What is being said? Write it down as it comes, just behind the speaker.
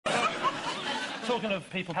Talking of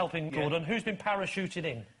people helping Gordon, who's been parachuted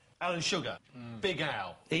in? Alan Sugar. Big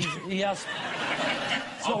Al. He has...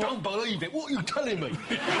 I don't believe it. What are you telling me?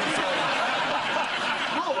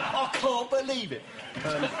 I can't believe it.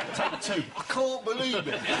 Take two. I can't believe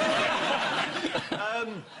it.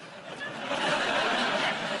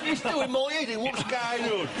 He's still in my head. What's going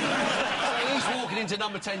on? So he's walking into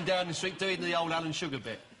number 10 Downing Street doing the old Alan Sugar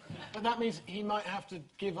bit. But that means he might have to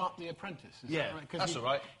give up The Apprentice, is that right? That's all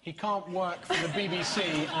right. He can't work for the BBC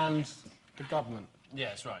and the government. Yeah,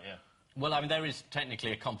 that's right, yeah. Well, I mean, there is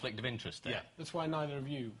technically a conflict of interest there. Yeah. That's why neither of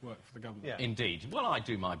you work for the government. Yeah. Indeed. Well, I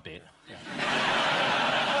do my bit. Yeah.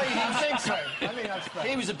 I think so. I think that's fair.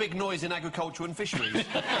 He was a big noise in agriculture and fisheries. Big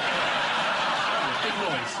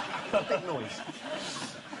noise. Big noise.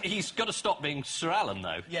 He's got to stop being Sir Alan,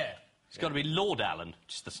 though. Yeah. He's got to be Lord Alan.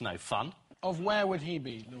 Just that's no fun. Of where would he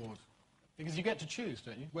be, Lord? Because you get to choose,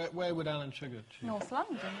 don't you? Where would Alan Sugar choose? North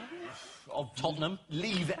London, isn't it? Of Tottenham.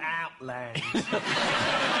 Leave it out, lad.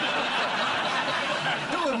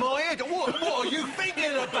 Doing my head. What are you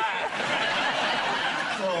thinking about?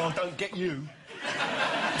 Oh, don't get you.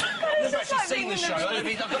 I've never actually seen the show. I've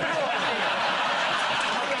got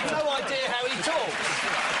no idea how he talks.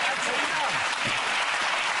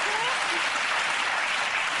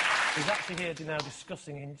 He's actually here now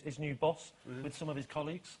discussing his new boss with some of his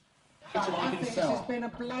colleagues. I think this has been a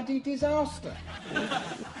bloody disaster.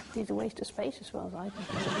 It's a waste of space as well as I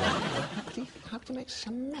think. How could you make such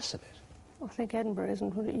a mess of it? I think Edinburgh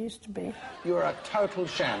isn't what it used to be. You're a total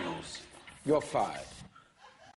shambles. You're fired.